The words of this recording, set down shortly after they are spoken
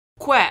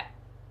quack,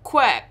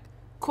 quack,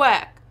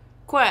 quack,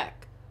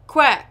 quack,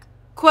 quack,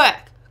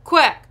 quack,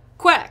 quack,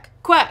 quack,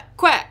 quack,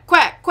 quack,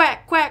 quack,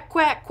 quack, quack,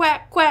 quack,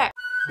 quack, quack.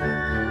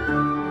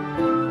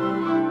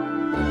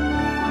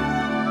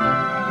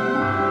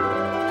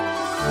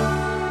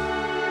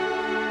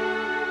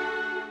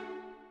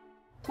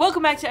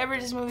 Welcome back to Every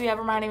Disney Movie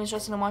Ever. My name is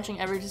Jess and I'm watching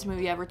Every Disney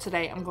Movie Ever.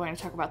 Today I'm going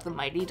to talk about The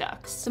Mighty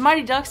Ducks. The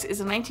Mighty Ducks is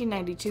a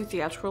 1992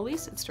 theatrical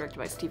release. It's directed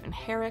by Stephen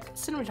Herek,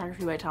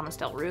 cinematography by Thomas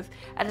Ruth,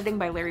 editing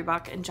by Larry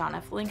Bach and John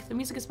F. Link. The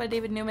music is by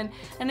David Newman,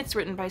 and it's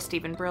written by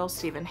Stephen Brill.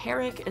 Stephen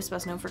Herek is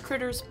best known for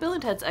Critters, Bill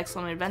and Ted's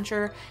Excellent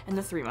Adventure, and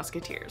The Three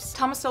Musketeers.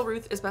 Thomas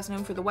Ruth is best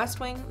known for The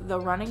West Wing, The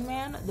Running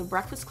Man, The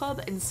Breakfast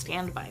Club, and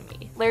Stand By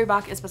Me. Larry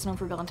Bach is best known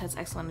for Bill and Ted's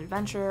Excellent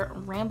Adventure,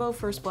 Rambo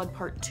First Blood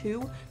Part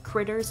 2,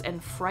 Critters,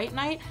 and Fright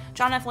Night.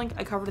 John F. Link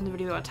I covered in the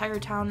video about Tiger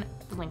Town.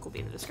 The link will be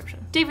in the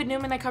description. David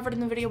Newman I covered in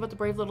the video about The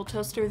Brave Little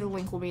Toaster. The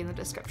link will be in the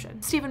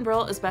description. Stephen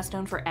Brill is best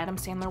known for Adam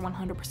Sandler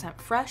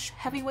 100% Fresh,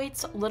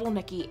 Heavyweights, Little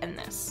Nicky, and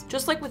this.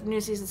 Just like with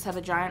Newsies, it's have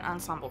a giant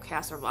ensemble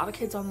cast. There are a lot of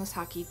kids on this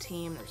hockey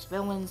team. There's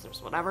villains,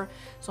 there's whatever.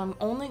 So I'm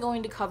only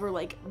going to cover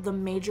like the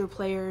major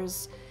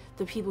players,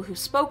 the people who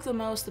spoke the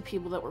most, the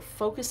people that were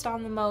focused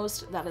on the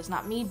most. That is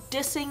not me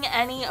dissing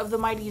any of the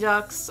Mighty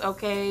Ducks,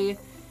 okay?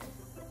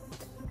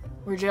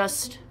 We're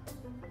just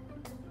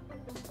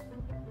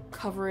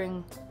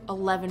covering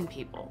 11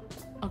 people,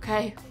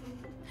 okay?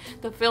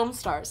 The film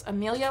stars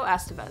Emilio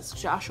Estevez,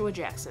 Joshua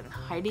Jackson,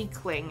 Heidi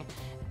Kling,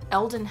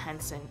 Eldon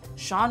Henson,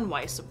 Shaun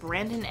Weiss,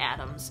 Brandon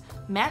Adams,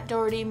 Matt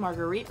Doherty,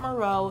 Marguerite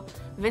Moreau,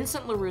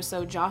 Vincent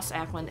LaRusso, Joss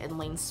Ackland, and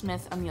Lane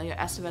Smith. Emilio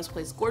Estevez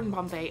plays Gordon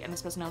Bombay and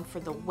is best known for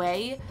The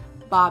Way,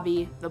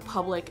 Bobby, The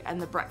Public, and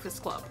The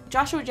Breakfast Club.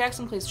 Joshua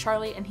Jackson plays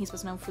Charlie, and he's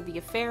best known for The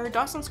Affair,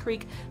 Dawson's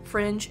Creek,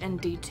 Fringe,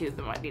 and D2,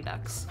 The Mighty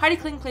Ducks. Heidi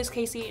Kling plays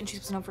Casey, and she's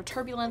best known for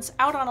Turbulence,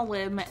 Out on a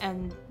Limb,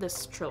 and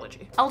this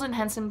trilogy. Eldon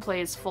Henson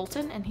plays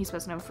Fulton, and he's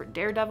best known for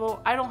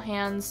Daredevil, Idle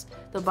Hands,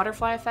 The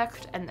Butterfly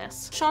Effect, and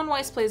this. Shaun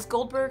Weiss plays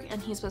Goldberg,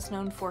 and he's best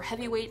known for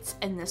Heavyweights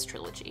and this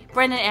trilogy.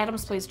 Brandon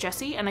Adams plays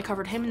Jesse, and I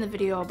covered him in the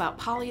video about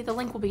Polly. The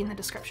link will be in the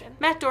description.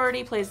 Matt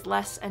Doherty plays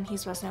Les, and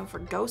he's best known for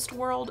Ghost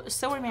World,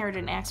 So I Married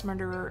an Axe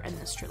Murderer, and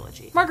this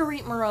trilogy.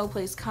 Marguerite Moreau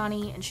plays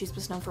Connie, and she's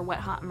best known for Wet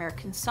Hot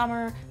American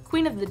Summer,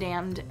 Queen of the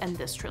Damned, and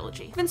this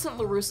trilogy. Vincent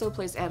LaRusso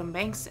plays Adam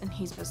Banks, and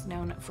he's best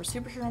known for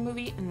Superhero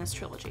Movie in this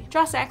trilogy.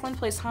 Joss Ackland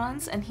plays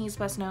Hans, and he's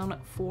best known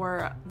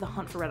for The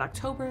Hunt for Red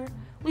October,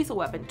 Lethal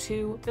Weapon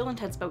 2, Bill and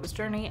Ted's Bogus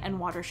Journey, and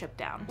Watership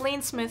Down.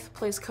 Lane Smith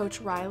plays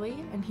Coach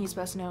Riley, and he's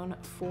best known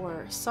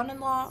for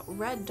Son-in-Law,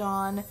 Red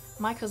Dawn,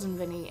 My Cousin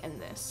Vinny,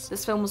 and this.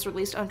 This film was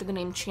released under the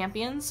name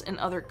Champions in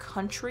other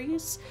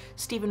countries.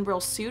 Stephen Brill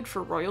sued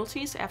for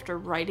royalties after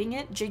writing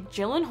it. Jake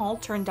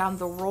Gyllenhaal turned down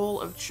the role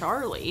of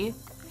Charlie.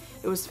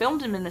 It was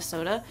filmed in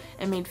Minnesota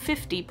and made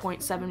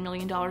 $50.7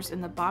 million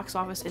in the box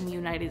office in the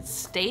United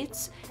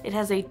States. It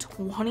has a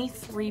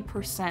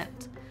 23%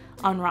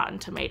 on Rotten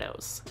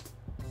Tomatoes.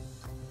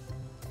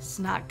 It's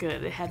not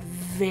good. It had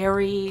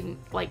very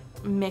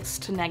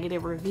mixed to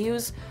negative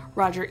reviews.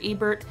 Roger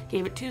Ebert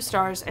gave it 2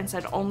 stars and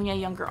said only a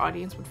younger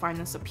audience would find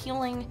this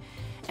appealing.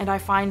 And I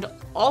find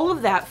all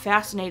of that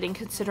fascinating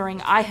considering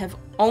I have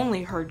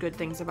only heard good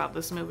things about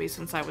this movie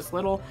since I was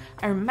little.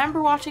 I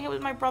remember watching it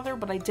with my brother,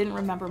 but I didn't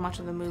remember much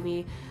of the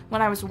movie.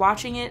 When I was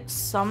watching it,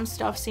 some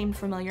stuff seemed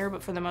familiar,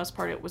 but for the most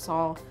part it was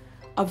all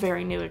a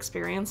very new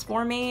experience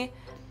for me.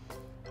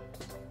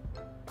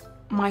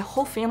 My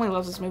whole family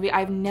loves this movie.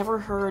 I've never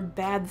heard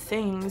bad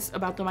things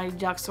about The Mighty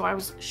Ducks, so I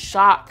was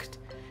shocked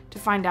to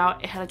find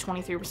out it had a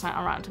 23%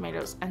 on Rotten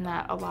Tomatoes and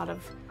that a lot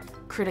of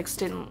critics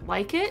didn't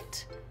like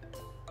it.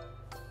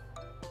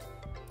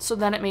 So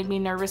then it made me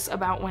nervous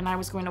about when I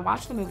was going to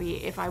watch the movie,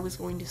 if I was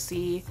going to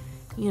see,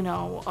 you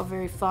know, a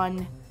very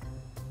fun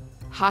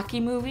hockey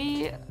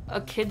movie,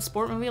 a kid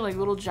sport movie like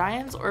Little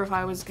Giants, or if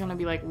I was gonna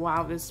be like,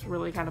 wow, this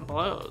really kind of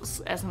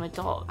blows as an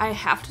adult. I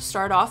have to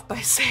start off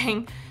by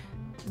saying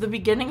the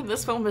beginning of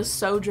this film is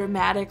so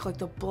dramatic, like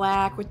the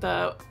black with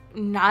the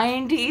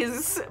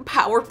 90s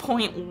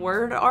PowerPoint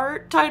word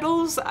art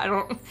titles.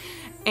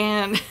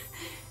 And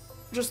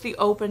just the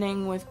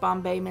opening with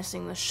Bombay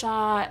missing the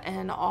shot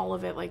and all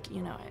of it, like,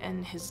 you know,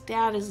 and his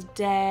dad is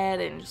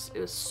dead, and just,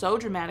 it was so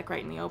dramatic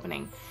right in the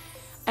opening.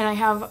 And I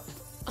have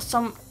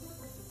some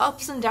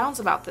ups and downs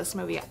about this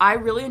movie. I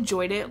really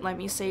enjoyed it, let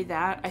me say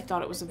that. I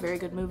thought it was a very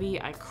good movie.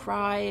 I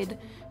cried.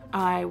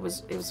 It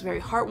was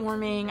very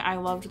heartwarming. I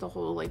loved the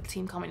whole like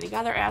team coming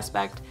together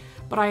aspect,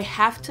 but I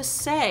have to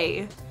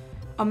say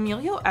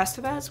Emilio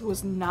Estevez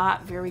was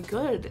not very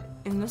good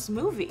in this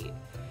movie.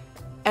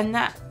 And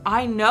that,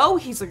 I know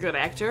he's a good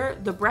actor.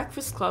 The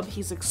Breakfast Club,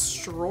 he's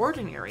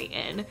extraordinary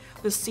in.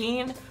 The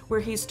scene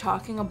where he's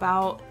talking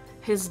about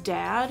his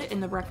dad in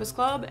The Breakfast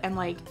Club and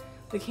like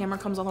the camera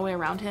comes all the way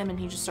around him and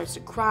he just starts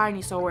to cry and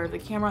he's so aware of the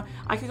camera.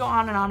 I could go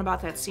on and on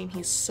about that scene.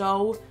 He's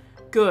so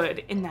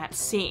good in that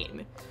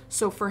scene.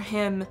 So for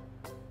him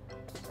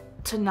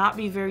to not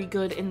be very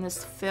good in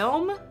this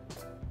film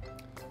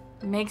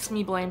makes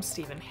me blame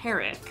Stephen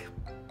Herek.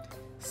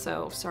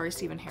 So sorry,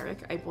 Stephen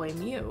Herek, I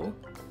blame you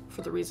for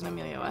for the reason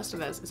Emilio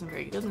Estevez isn't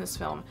very good in this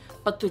film.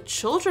 But the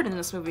children in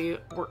this movie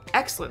were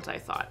excellent, I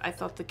thought. I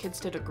thought the kids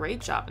did a great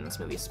job in this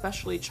movie,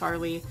 especially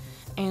Charlie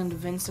and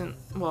Vincent,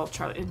 well,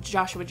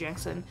 Joshua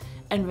Jackson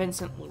and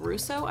Vincent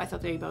LaRusso. I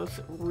thought they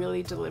both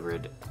really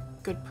delivered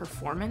good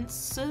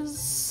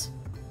performances.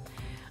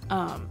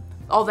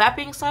 All that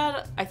being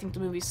said, I think the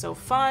movie's so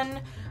fun.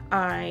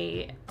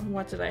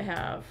 What did I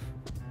have?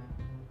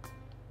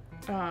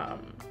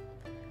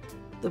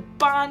 The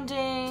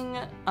bonding.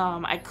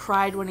 I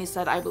cried when he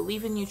said, "I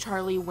believe in you,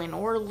 Charlie, win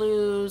or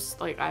lose."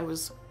 Like, I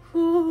was,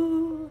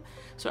 whoo.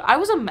 So I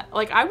was an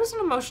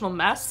emotional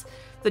mess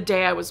the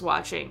day I was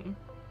watching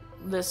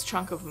this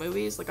chunk of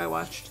movies. Like, I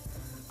watched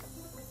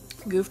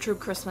Goof Troop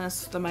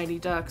Christmas, The Mighty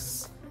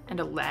Ducks, and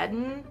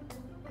Aladdin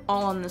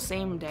all on the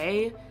same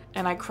day,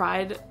 and I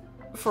cried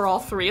for all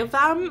three of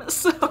them.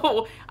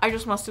 So I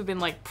just must have been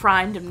like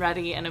primed and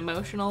ready and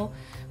emotional,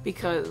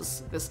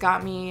 because this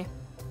got me.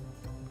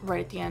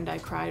 Right at the end, I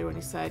cried when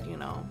he said, you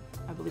know,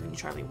 "I believe in you,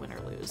 Charlie, win or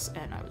lose."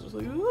 And I was just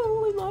like,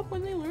 oh, I love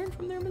when they learn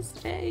from their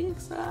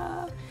mistakes. And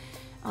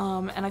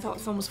I thought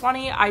the film was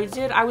funny. I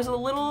was a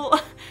little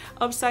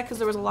upset because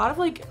there was a lot of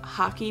like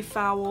hockey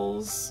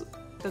fouls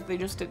that they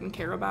just didn't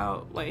care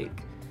about.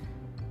 Like,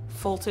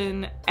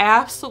 Fulton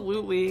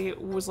absolutely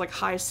was like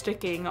high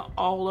sticking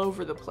all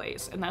over the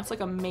place, and that's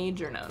like a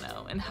major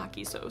no-no in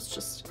hockey. So it's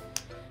just,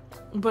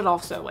 but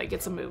also, like,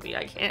 it's a movie.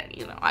 I can't,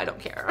 you know, I don't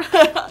care.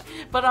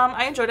 But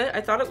I enjoyed it.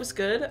 I thought it was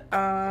good.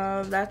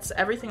 That's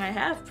everything I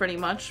have, pretty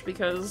much,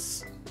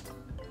 because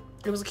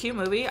it was a cute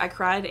movie. I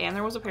cried, and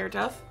there was a pair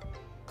death.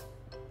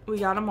 We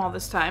got them all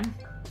this time.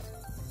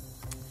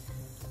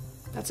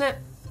 That's it.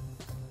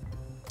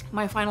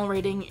 My final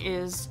rating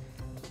is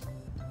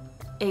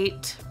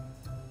 8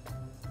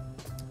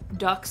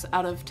 ducks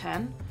out of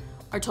 10.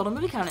 Our total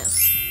movie count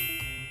is.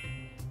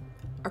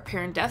 Our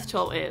parent death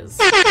toll is.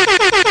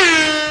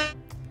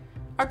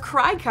 Our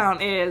cry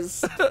count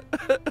is.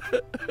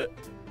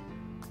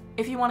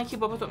 If you want to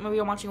keep up with what movie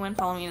I'm watching when,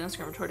 follow me on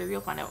Instagram or Twitter.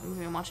 You'll find out what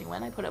movie I'm watching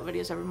when. I put up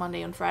videos every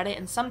Monday and Friday,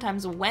 and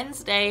sometimes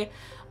Wednesday.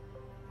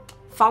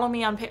 Follow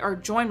me on or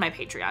join my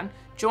Patreon.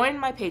 Join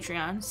my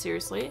Patreon,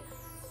 seriously.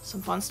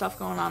 Some fun stuff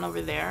going on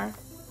over there.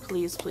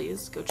 Please,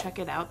 please go check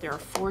it out. There are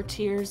 4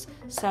 tiers,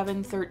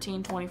 $7,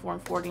 $13, $24,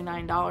 and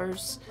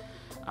 $49.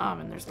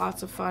 And there's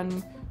lots of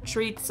fun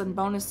treats and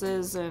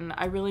bonuses, and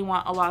I really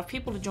want a lot of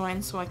people to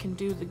join so I can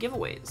do the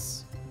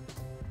giveaways.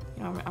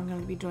 You know, I'm going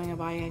to be doing a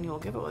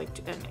biannual giveaway,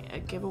 a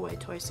giveaway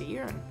twice a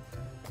year, and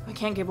I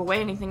can't give away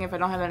anything if I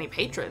don't have any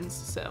patrons,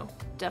 so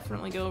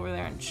definitely go over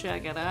there and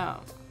check it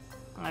out.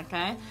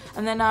 Okay?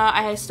 And then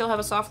I still have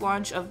a soft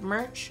launch of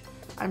merch,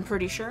 I'm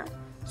pretty sure.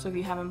 So if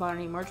you haven't bought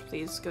any merch,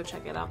 please go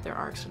check it out. There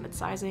are extended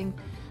sizing,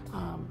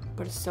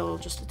 but it's still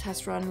just a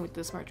test run with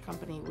this merch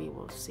company. We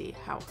will see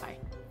how I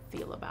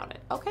feel about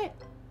it. Okay.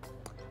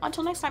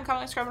 Until next time,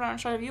 comment, subscribe, and on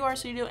show if you are,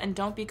 so you do, and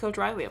don't be Coach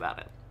Riley about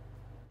it.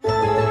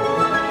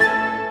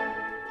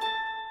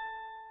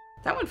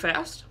 That went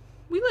fast.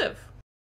 We live.